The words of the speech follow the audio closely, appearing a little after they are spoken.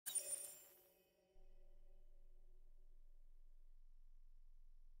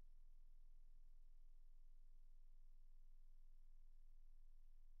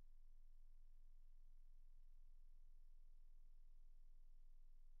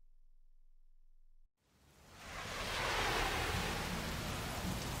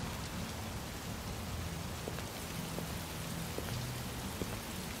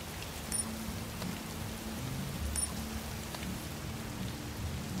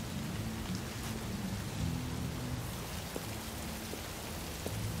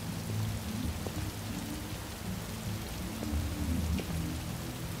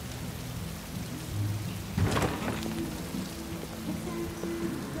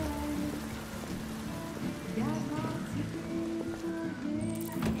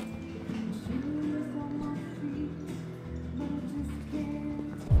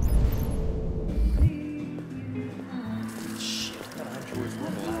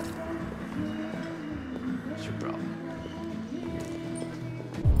What's your problem?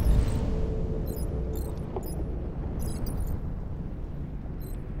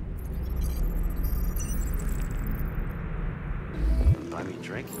 Buy me a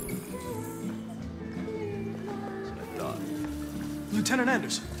drink? That's what I thought. Lieutenant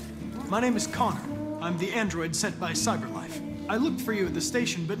Anderson, my name is Connor. I'm the android sent by CyberLife. I looked for you at the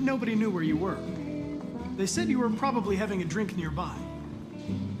station, but nobody knew where you were. They said you were probably having a drink nearby.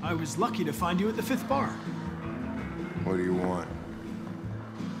 I was lucky to find you at the 5th bar. What do you want?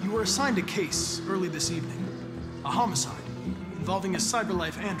 You were assigned a case early this evening. A homicide involving a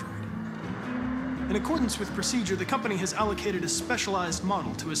CyberLife android. In accordance with procedure, the company has allocated a specialized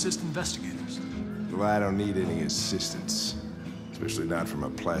model to assist investigators. Well, I don't need any assistance. Especially not from a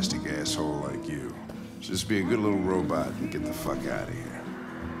plastic asshole like you. Just be a good little robot and get the fuck out of here.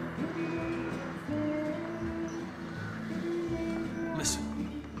 Listen,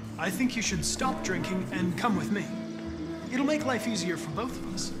 I think you should stop drinking and come with me. It'll make life easier for both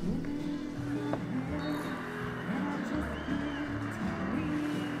of us.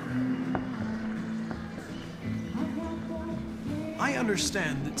 I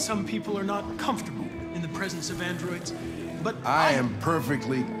understand that some people are not comfortable in the presence of androids, but I am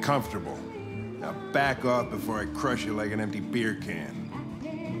perfectly comfortable. Now back off before I crush you like an empty beer can.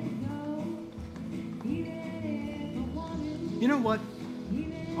 You know what?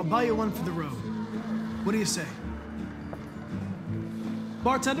 I'll buy you one for the road. What do you say?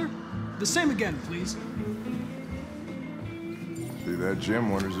 Bartender, the same again, please. See that, Jim?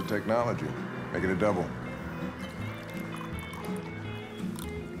 Wonders of technology. Make it a double.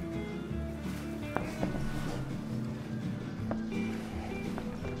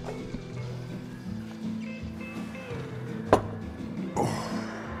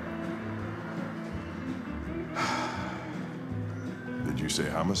 Did you say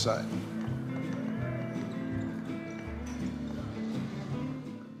homicide?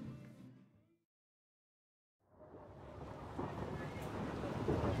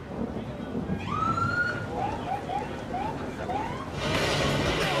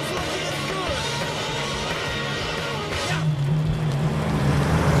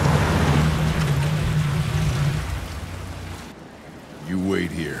 You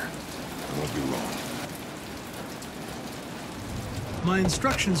wait here. I won't be long. My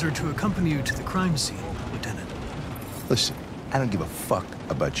instructions are to accompany you to the crime scene, Lieutenant. Listen, I don't give a fuck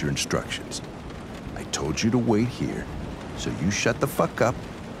about your instructions. I told you to wait here, so you shut the fuck up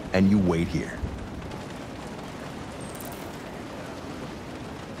and you wait here.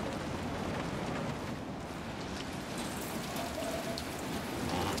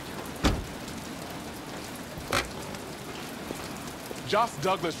 Josh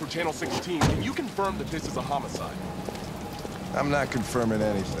Douglas for Channel 16. Can you confirm that this is a homicide? I'm not confirming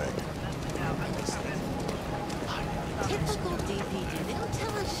anything. Typical DPD, they don't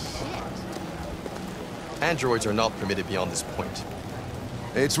tell us shit. Androids are not permitted beyond this point.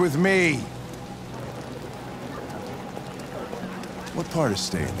 It's with me. What part of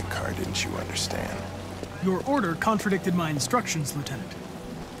staying in the car didn't you understand? Your order contradicted my instructions, Lieutenant.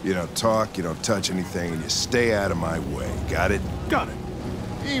 You don't talk, you don't touch anything, and you stay out of my way. Got it? Got it.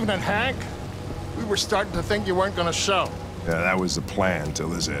 Evening, Hank. We were starting to think you weren't gonna show. Yeah, that was the plan till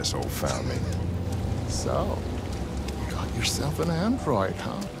this asshole found me. So, you got yourself an android,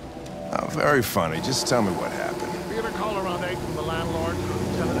 huh? Oh, very funny. Just tell me what happened. We had a call around 8 from the landlord.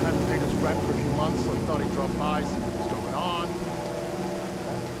 The tenant hadn't paid his rent for a few months, so he thought he'd drop by, see what was going on.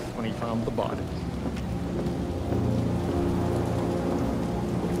 When he found the body.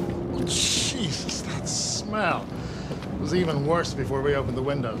 Jesus, that smell. It was even worse before we opened the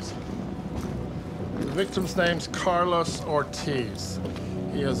windows. The victim's name's Carlos Ortiz.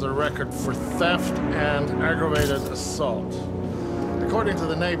 He has a record for theft and aggravated assault. According to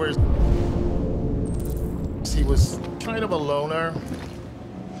the neighbors, he was kind of a loner.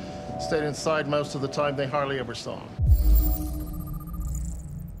 Stayed inside most of the time. They hardly ever saw him.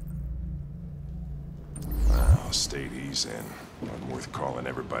 Well, state he's in. Not worth calling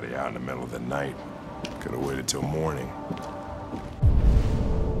everybody out in the middle of the night. Could have waited till morning.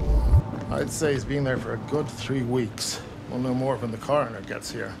 I'd say he's been there for a good 3 weeks. We'll know more when the coroner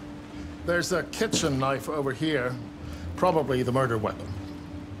gets here. There's a kitchen knife over here. Probably the murder weapon.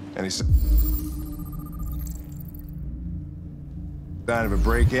 And he's... sign of a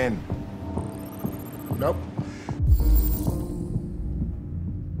break-in? Nope.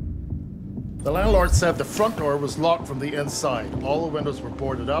 The landlord said the front door was locked from the inside. All the windows were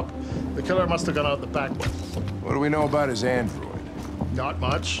boarded up. The killer must have gone out the back way. What do we know about his android? Not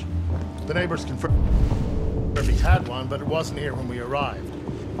much. The neighbors confirmed he had one, but it wasn't here when we arrived.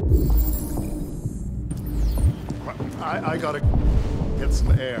 I gotta get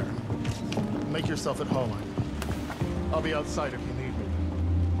some air. Make yourself at home. I'll be outside if you need me.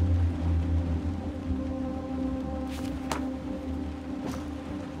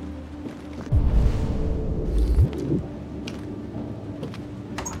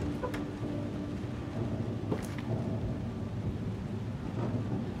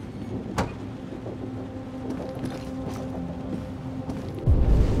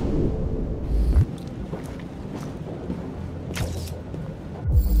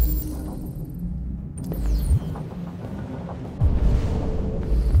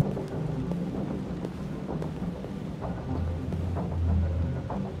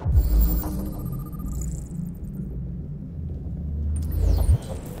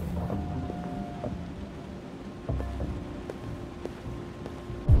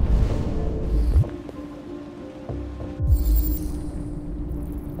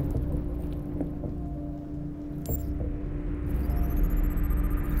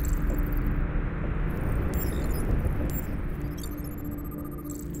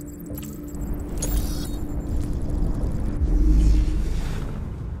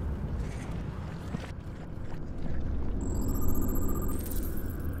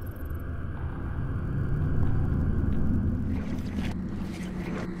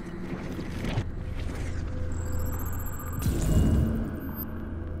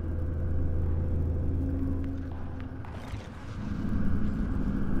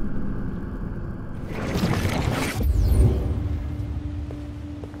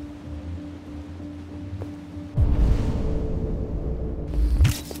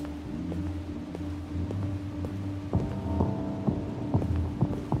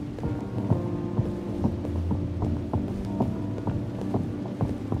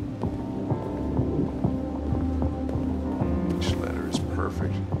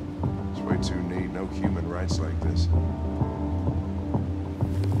 Like this.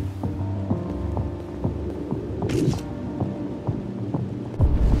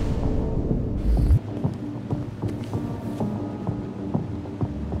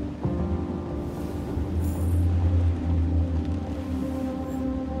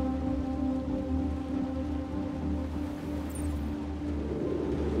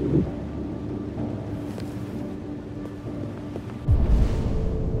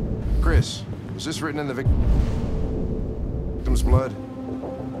 Chris, was this written in the victim's blood?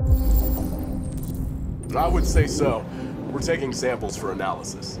 I would say so. We're taking samples for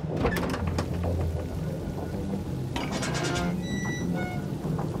analysis.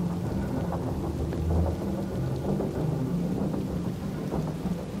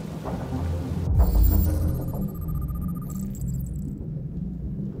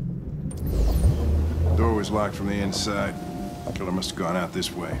 Door was locked from the inside. Killer must have gone out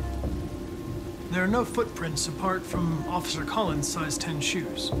this way. There are no footprints apart from Officer Collins' size 10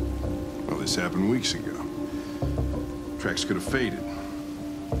 shoes. Well, this happened weeks ago. Tracks could have faded.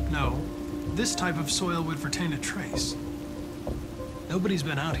 No, this type of soil would retain a trace. Nobody's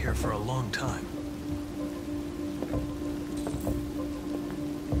been out here for a long time.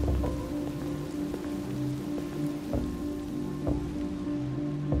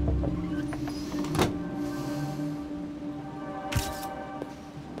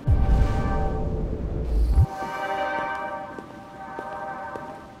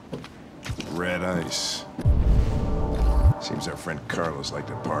 Red ice. Seems our friend Carlos liked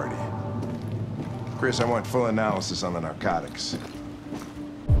to party. Chris, I want full analysis on the narcotics.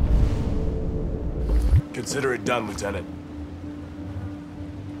 Consider it done, Lieutenant.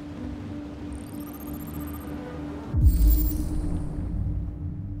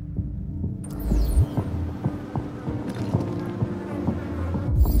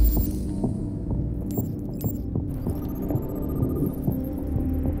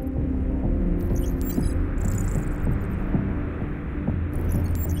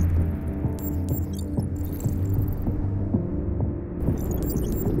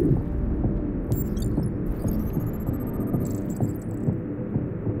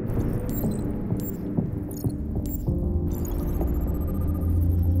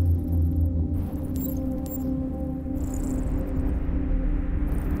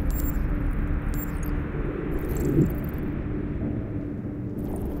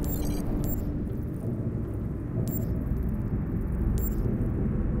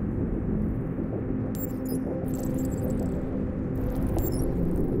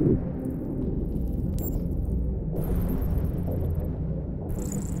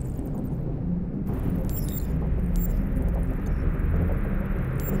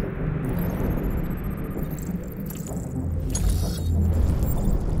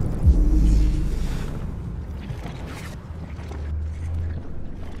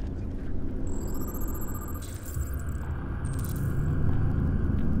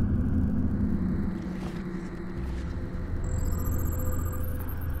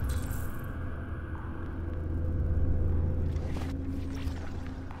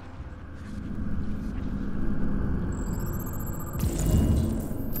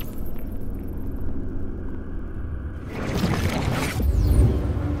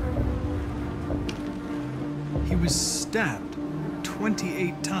 was stabbed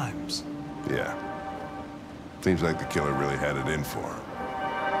 28 times. Yeah. Seems like the killer really had it in for him.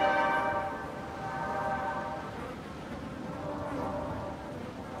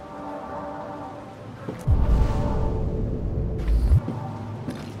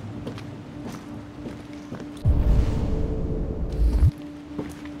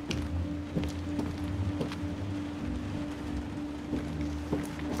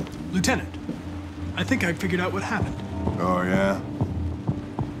 Lieutenant, I think I figured out what happened. Oh, yeah?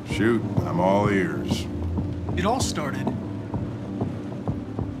 Shoot, I'm all ears. It all started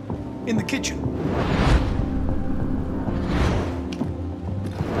in the kitchen.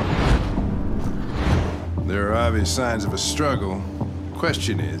 There are obvious signs of a struggle.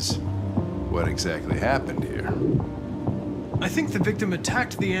 Question is, what exactly happened here? I think the victim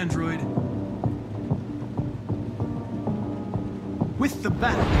attacked the android with the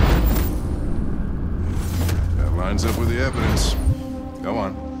bat. That lines up with the evidence. Go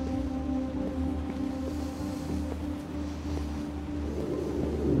on.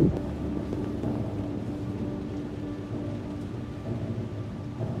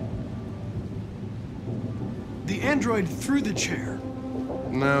 The android threw the chair.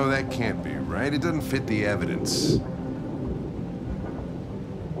 No, that can't be right. It doesn't fit the evidence.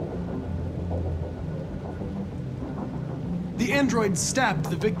 The android stabbed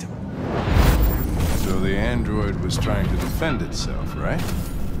the victim. So the android was trying to defend itself, right?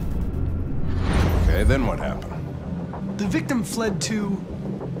 Okay, then what happened? The victim fled to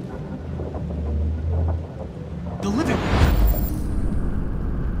the living room.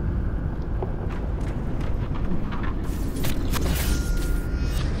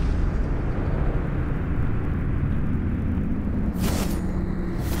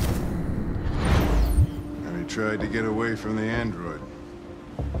 And he tried to get away from the android.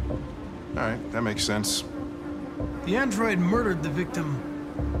 All right, that makes sense. The android murdered the victim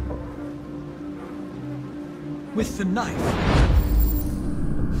with the knife.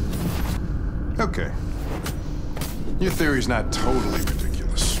 Okay. Your theory's not totally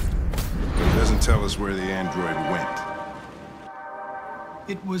ridiculous. But it doesn't tell us where the android went.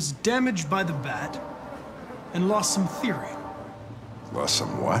 It was damaged by the bat and lost some therium. Lost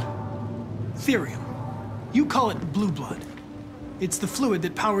some what? Therium. You call it blue blood. It's the fluid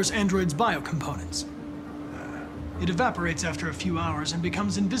that powers androids' biocomponents. It evaporates after a few hours and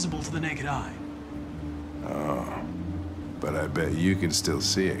becomes invisible to the naked eye. Oh. But I bet you can still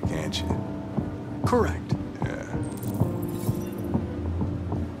see it, can't you? Correct. Yeah.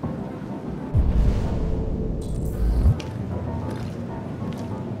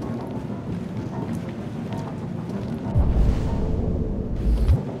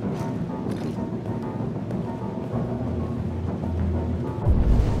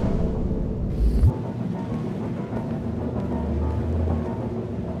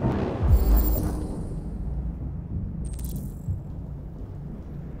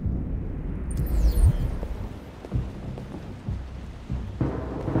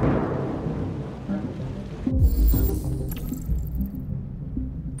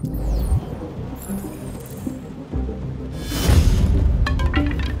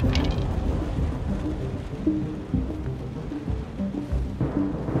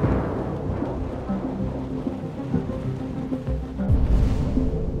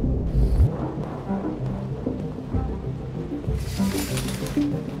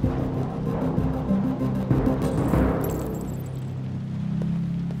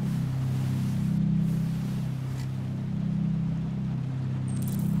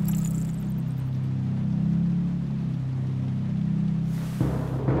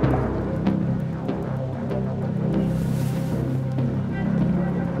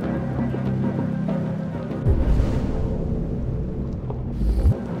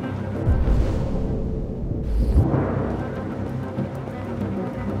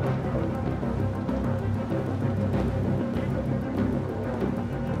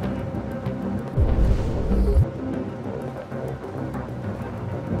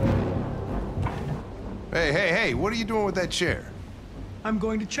 Hey, what are you doing with that chair? I'm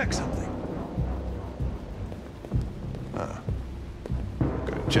going to check something.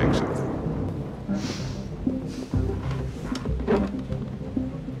 Gonna check something.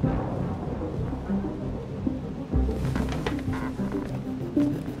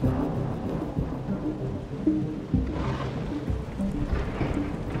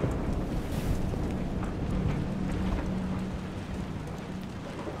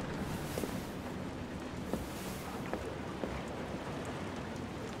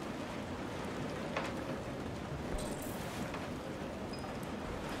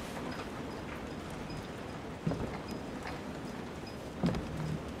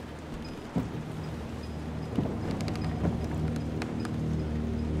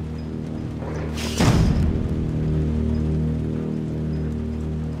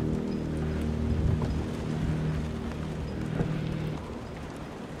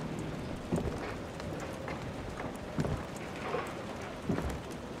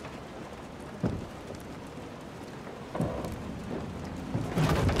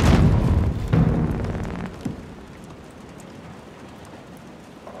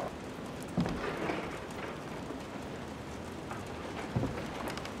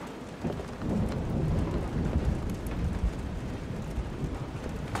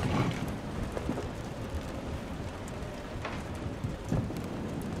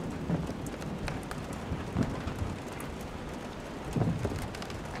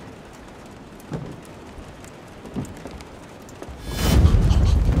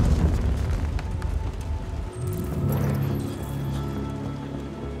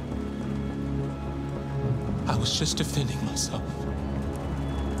 was just defending myself.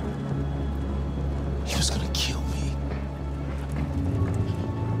 He was gonna kill me.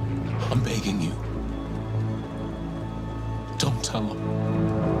 I'm begging you. Don't tell him.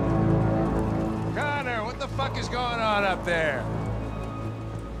 Connor, what the fuck is going on up there?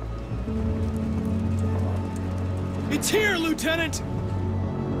 It's here, Lieutenant!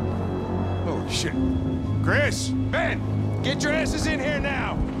 Oh, shit. Chris, Ben, get your asses in here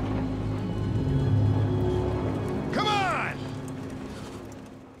now! Come on!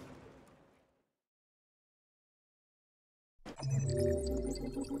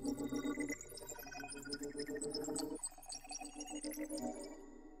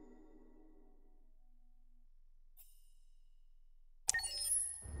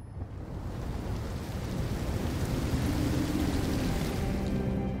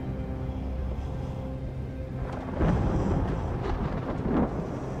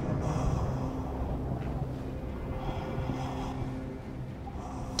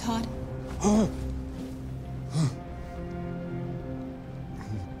 Todd?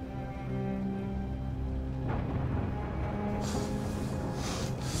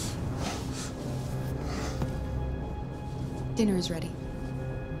 Dinner is ready.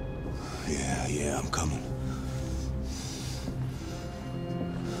 Yeah, I'm coming.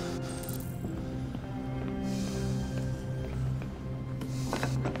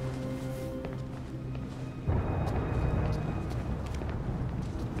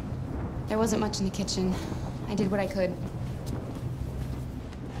 There wasn't much in the kitchen. I did what I could.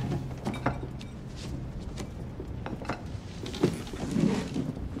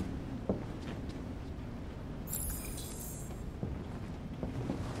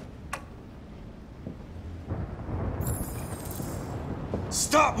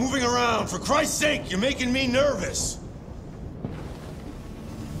 Stop moving around! For Christ's sake, you're making me nervous!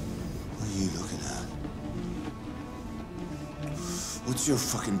 What are you looking at? What's your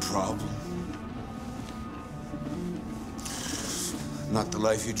fucking problem? Not the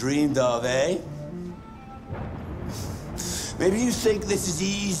life you dreamed of, eh? Maybe you think this is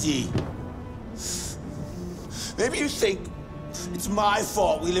easy. Maybe you think it's my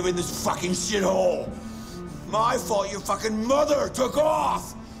fault we live in this fucking shithole. My fault your fucking mother took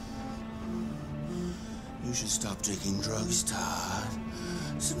off! You should stop taking drugs, Todd.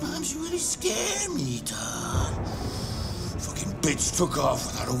 Sometimes you really scare me, Todd. Fucking bitch took off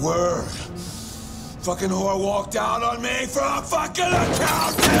without a word. Fucking whore walked out on me for a fucking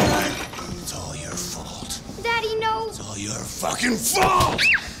accountant! It's all your fault. Daddy, no! It's all your fucking fault!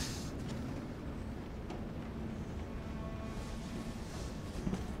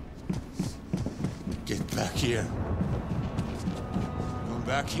 Get back here. Come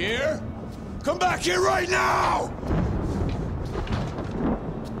back here? Come back here right now!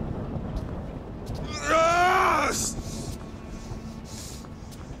 Yes!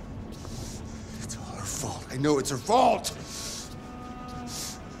 It's all her fault. I know it's her fault.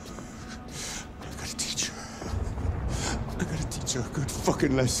 I gotta teach her. I gotta teach her a good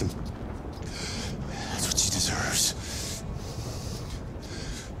fucking lesson. That's what she deserves.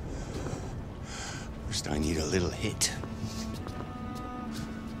 First, I need a little hit.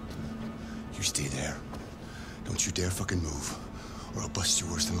 You stay there. Don't you dare fucking move, or I'll bust you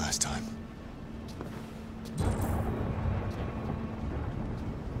worse than last time.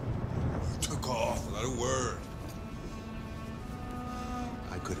 Took off without a word.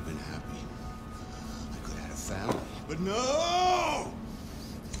 I could have been happy. I could have had a family. But no!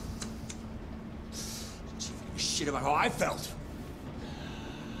 She didn't give a shit about how I felt.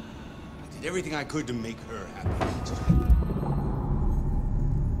 I did everything I could to make her happy.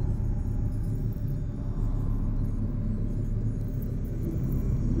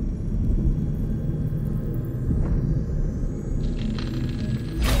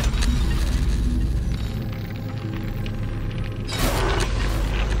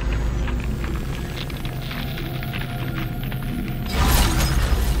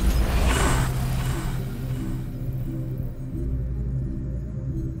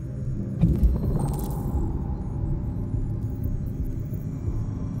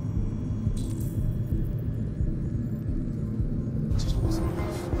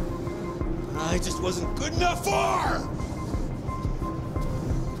 I just wasn't good enough for her!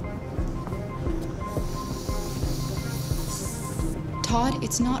 Todd,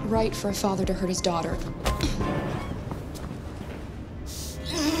 it's not right for a father to hurt his daughter.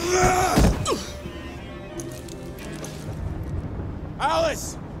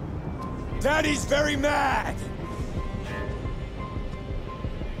 Alice! Daddy's very mad!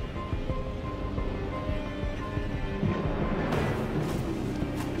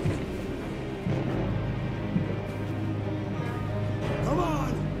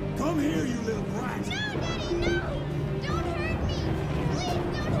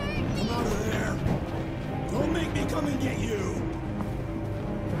 come and get you!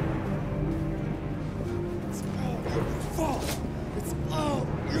 It's all your fault! It's all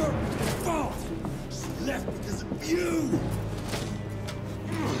your fault! She left because of you!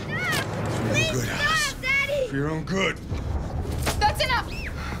 Please stop, Daddy! For your own good. That's enough!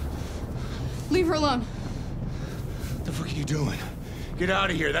 Leave her alone. What the fuck are you doing? Get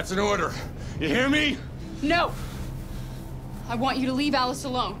out of here, that's an order. You hear me? No! I want you to leave Alice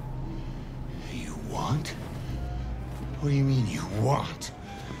alone. You want? What do you mean you want?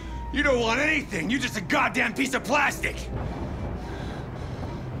 You don't want anything! You're just a goddamn piece of plastic!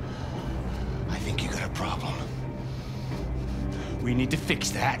 I think you got a problem. We need to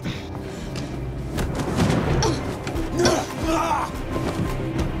fix that.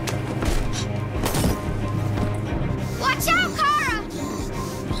 Watch out, Kara!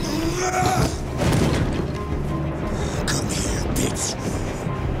 Come here, bitch.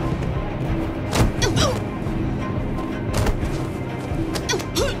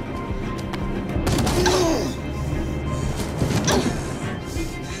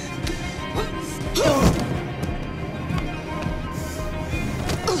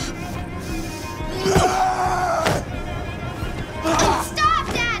 Stop,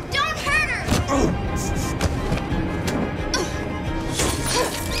 Dad! Don't hurt her!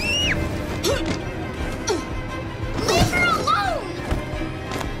 Leave her alone!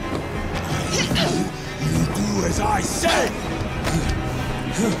 You do as I say!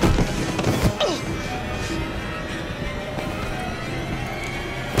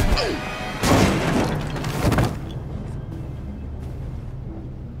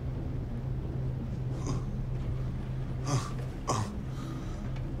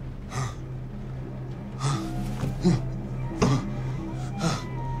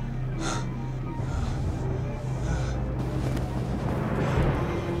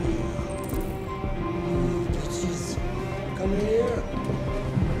 Bitches, come here.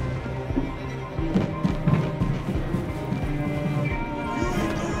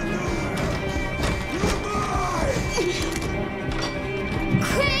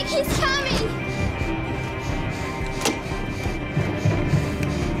 Quick, he's coming!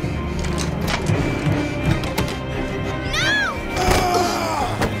 No!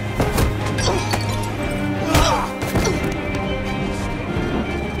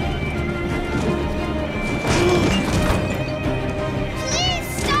 Please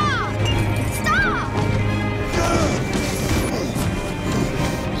stop! Stop!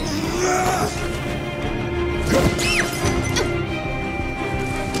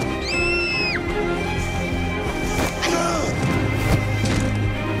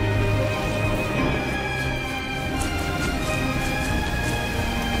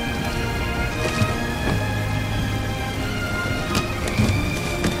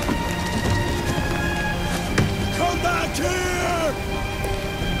 Come back here!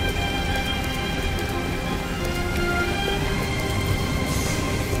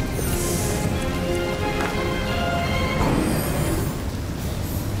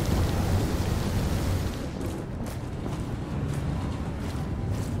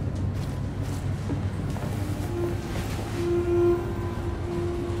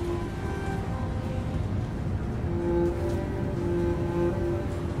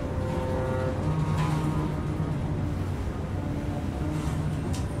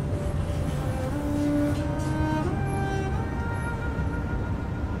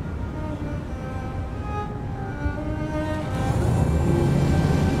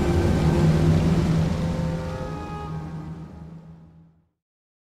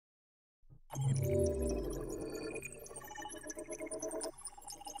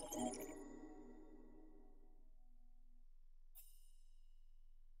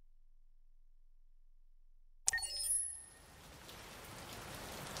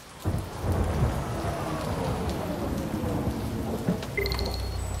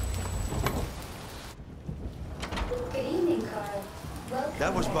 Good evening, Carl. Welcome.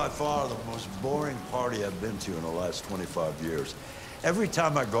 That was by far the most boring party I've been to in the last 25 years. Every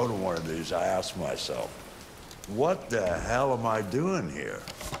time I go to one of these, I ask myself, what the hell am I doing here?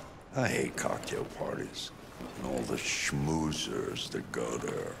 I hate cocktail parties and all the schmoozers that go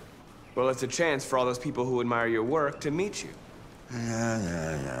there. Well, it's a chance for all those people who admire your work to meet you.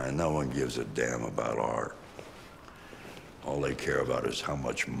 Yeah. No one gives a damn about art. All they care about is how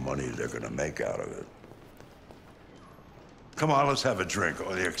much money they're gonna make out of it. Come on, let's have a drink.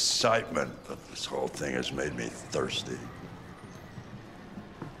 Oh, the excitement of this whole thing has made me thirsty.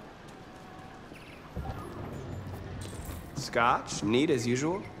 Scotch? Neat as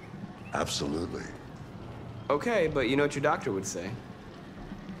usual? Absolutely. Okay, but you know what your doctor would say.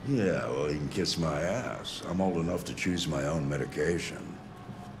 Yeah, well, he can kiss my ass. I'm old enough to choose my own medication.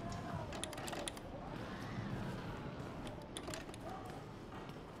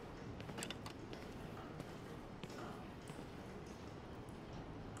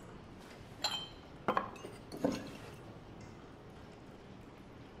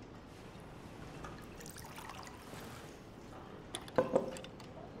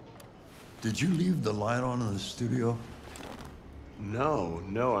 Did you leave the light on in the studio?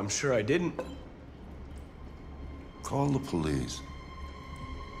 No, I'm sure I didn't. Call the police.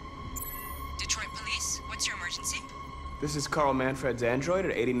 Detroit Police, what's your emergency? This is Carl Manfred's android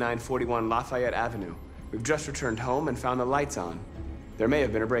at 8941 Lafayette Avenue. We've just returned home and found the lights on. There may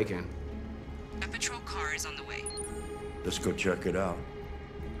have been a break-in. A patrol car is on the way. Let's go check it out.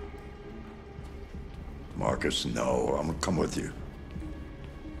 Marcus, no, I'm gonna come with you.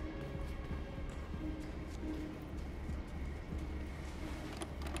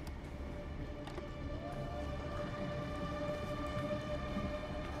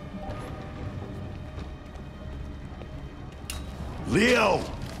 Leo!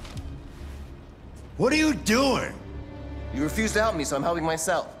 What are you doing? You refuse to help me, so I'm helping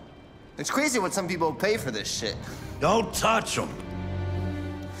myself. It's crazy what some people pay for this shit. Don't touch them.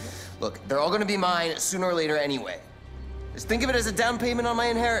 Look, they're all gonna be mine sooner or later anyway. Just think of it as a down payment on my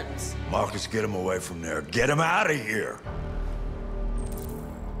inheritance. Marcus, get him away from there. Get him out of here.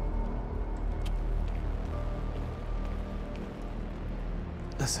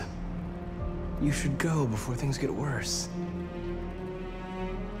 Listen, you should go before things get worse.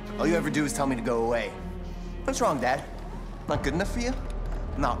 All you ever do is tell me to go away. What's wrong, Dad? Not good enough for you?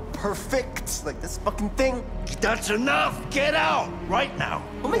 Not perfect, like this fucking thing? That's enough! Get out! Right now!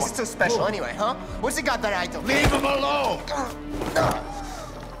 What makes it so special anyway, huh? What's it got that I don't? Leave him alone!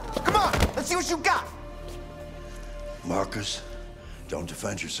 Come on, let's see what you got! Marcus, don't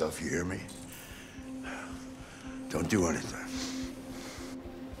defend yourself, you hear me? Don't do anything.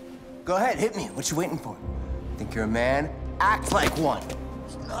 Go ahead, hit me. What you waiting for? Think you're a man? Act like one.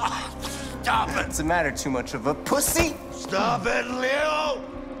 Stop it! What's the matter? Too much of a pussy? Stop it, Leo!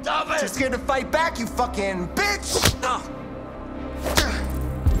 Stop it! Too scared to fight back, you fucking bitch!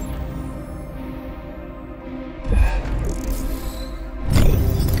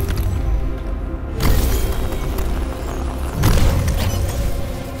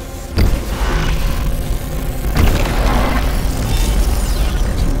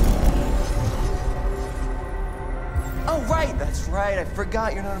 Right, I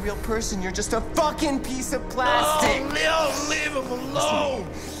forgot you're not a real person. You're just a fucking piece of plastic. Oh, Leo, leave him alone.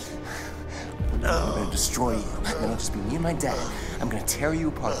 I'm gonna destroy you. Then it'll just be me and my dad. I'm gonna tear you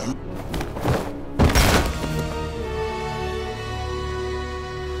apart.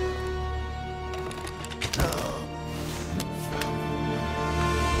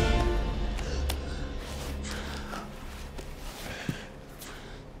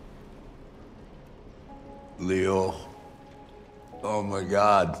 Leo. Oh my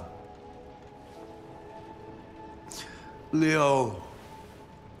God. Leo.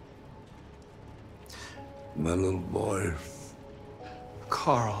 My little boy.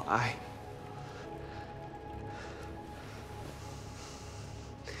 Carl,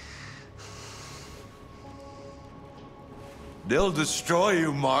 They'll destroy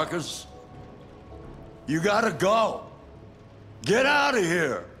you, Marcus. You gotta go. Get out of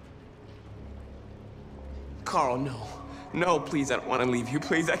here. Carl, no. No, please, I don't want to leave you.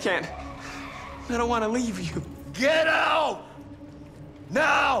 Please, I can't. I don't want to leave you. Get out!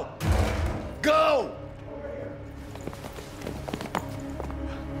 Now! Go!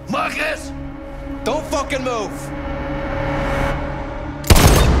 Marcus! Don't fucking move!